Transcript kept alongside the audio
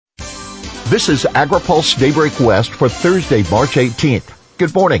This is AgriPulse Daybreak West for Thursday, March 18th.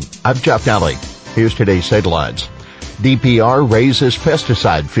 Good morning. I'm Jeff Daly. Here's today's headlines. DPR raises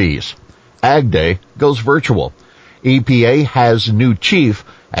pesticide fees. Ag Day goes virtual. EPA has new chief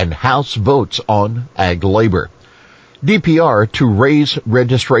and House votes on ag labor. DPR to raise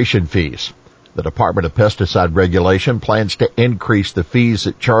registration fees. The Department of Pesticide Regulation plans to increase the fees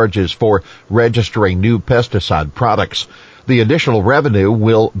it charges for registering new pesticide products. The additional revenue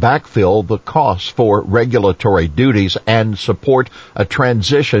will backfill the costs for regulatory duties and support a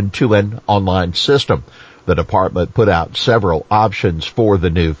transition to an online system. The department put out several options for the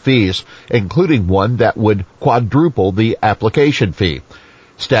new fees, including one that would quadruple the application fee.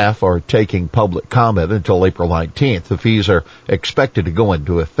 Staff are taking public comment until April 19th. The fees are expected to go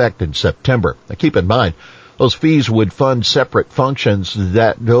into effect in September. Now keep in mind, those fees would fund separate functions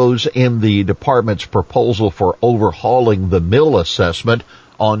that those in the department's proposal for overhauling the mill assessment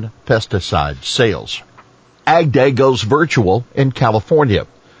on pesticide sales. Ag Day goes virtual in California.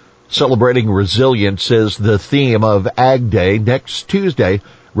 Celebrating resilience is the theme of Ag Day next Tuesday,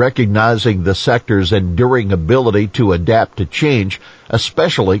 recognizing the sector's enduring ability to adapt to change,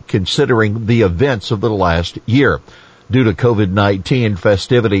 especially considering the events of the last year. Due to COVID-19,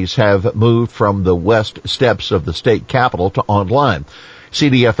 festivities have moved from the west steps of the state capitol to online.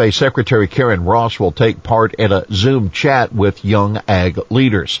 CDFA Secretary Karen Ross will take part in a Zoom chat with young ag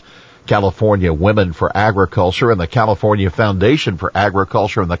leaders. California Women for Agriculture and the California Foundation for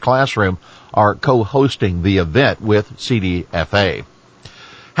Agriculture in the Classroom are co-hosting the event with CDFA.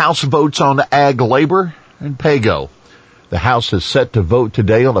 House votes on ag labor and PAYGO. The House is set to vote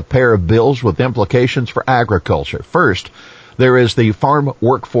today on a pair of bills with implications for agriculture. First, there is the Farm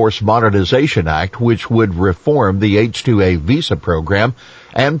Workforce Modernization Act, which would reform the H-2A visa program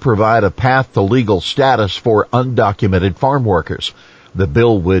and provide a path to legal status for undocumented farm workers. The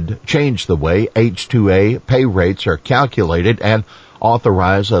bill would change the way H-2A pay rates are calculated and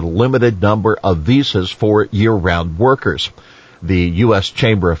authorize a limited number of visas for year-round workers. The U.S.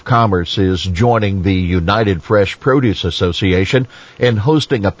 Chamber of Commerce is joining the United Fresh Produce Association in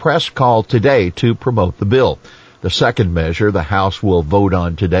hosting a press call today to promote the bill. The second measure the House will vote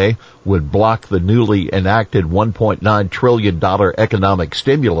on today would block the newly enacted $1.9 trillion economic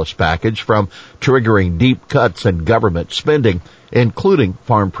stimulus package from triggering deep cuts in government spending, including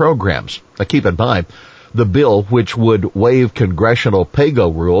farm programs. Now keep in mind, the bill, which would waive congressional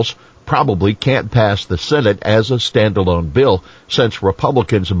PAYGO rules, probably can't pass the Senate as a standalone bill, since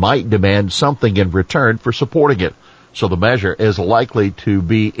Republicans might demand something in return for supporting it. So the measure is likely to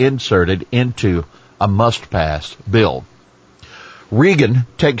be inserted into a must-pass bill. Regan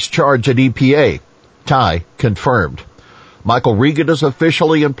takes charge at EPA. Ty confirmed. Michael Regan is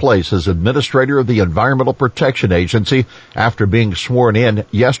officially in place as administrator of the Environmental Protection Agency after being sworn in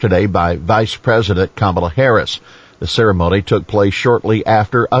yesterday by Vice President Kamala Harris. The ceremony took place shortly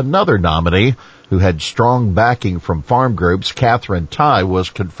after another nominee who had strong backing from farm groups, Catherine Tai, was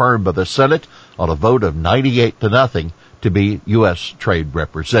confirmed by the Senate on a vote of 98-0 to be U.S. Trade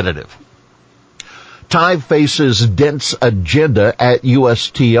Representative. Tai faces dense agenda at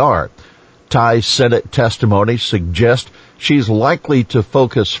USTR. Tai's Senate testimony suggests she's likely to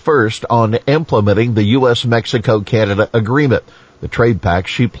focus first on implementing the U.S.-Mexico-Canada agreement. The trade pact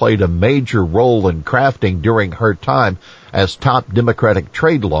she played a major role in crafting during her time as top Democratic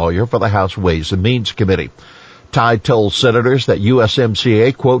trade lawyer for the House Ways and Means Committee. Tai told senators that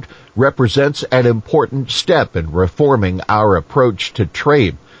USMCA, quote, represents an important step in reforming our approach to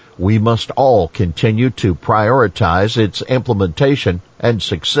trade. We must all continue to prioritize its implementation and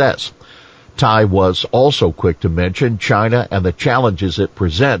success. Tai was also quick to mention China and the challenges it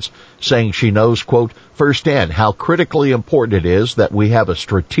presents, saying she knows, quote, firsthand how critically important it is that we have a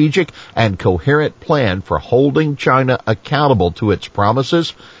strategic and coherent plan for holding China accountable to its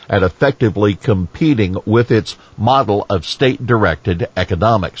promises and effectively competing with its model of state-directed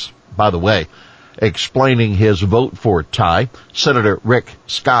economics. By the way, explaining his vote for Tai, Senator Rick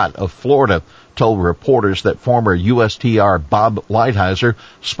Scott of Florida told reporters that former USTR Bob Lighthizer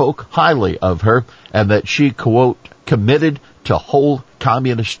spoke highly of her and that she, quote, committed to hold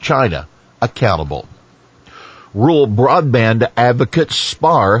communist China accountable. Rural broadband advocates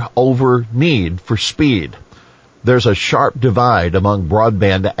spar over need for speed. There's a sharp divide among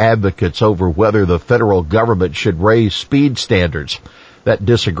broadband advocates over whether the federal government should raise speed standards. That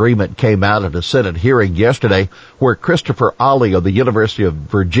disagreement came out at a Senate hearing yesterday where Christopher Ollie of the University of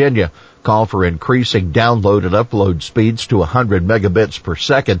Virginia called for increasing download and upload speeds to 100 megabits per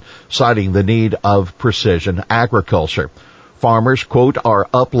second, citing the need of precision agriculture. Farmers, quote, are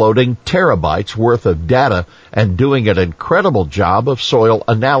uploading terabytes worth of data and doing an incredible job of soil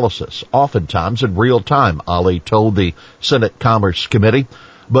analysis, oftentimes in real time, Ali told the Senate Commerce Committee.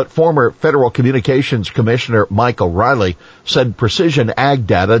 But former Federal Communications Commissioner Michael Riley said precision ag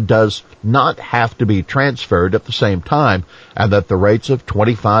data does not have to be transferred at the same time, and that the rates of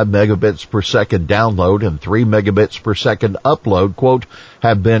 25 megabits per second download and 3 megabits per second upload, quote,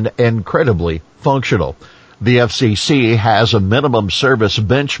 have been incredibly functional. The FCC has a minimum service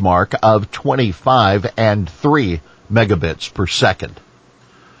benchmark of 25 and 3 megabits per second.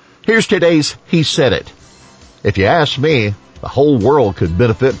 Here's today's He Said It. If you ask me, the whole world could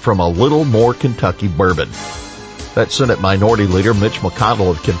benefit from a little more Kentucky bourbon. That's Senate Minority Leader Mitch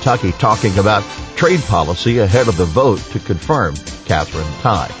McConnell of Kentucky talking about trade policy ahead of the vote to confirm Catherine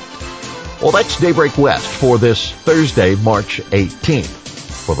Tai. Well, that's Daybreak West for this Thursday, March 18th.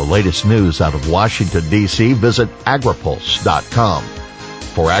 For the latest news out of Washington, D.C., visit agripulse.com.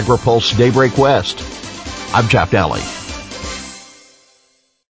 For AgriPulse Daybreak West, I'm Jeff Daly.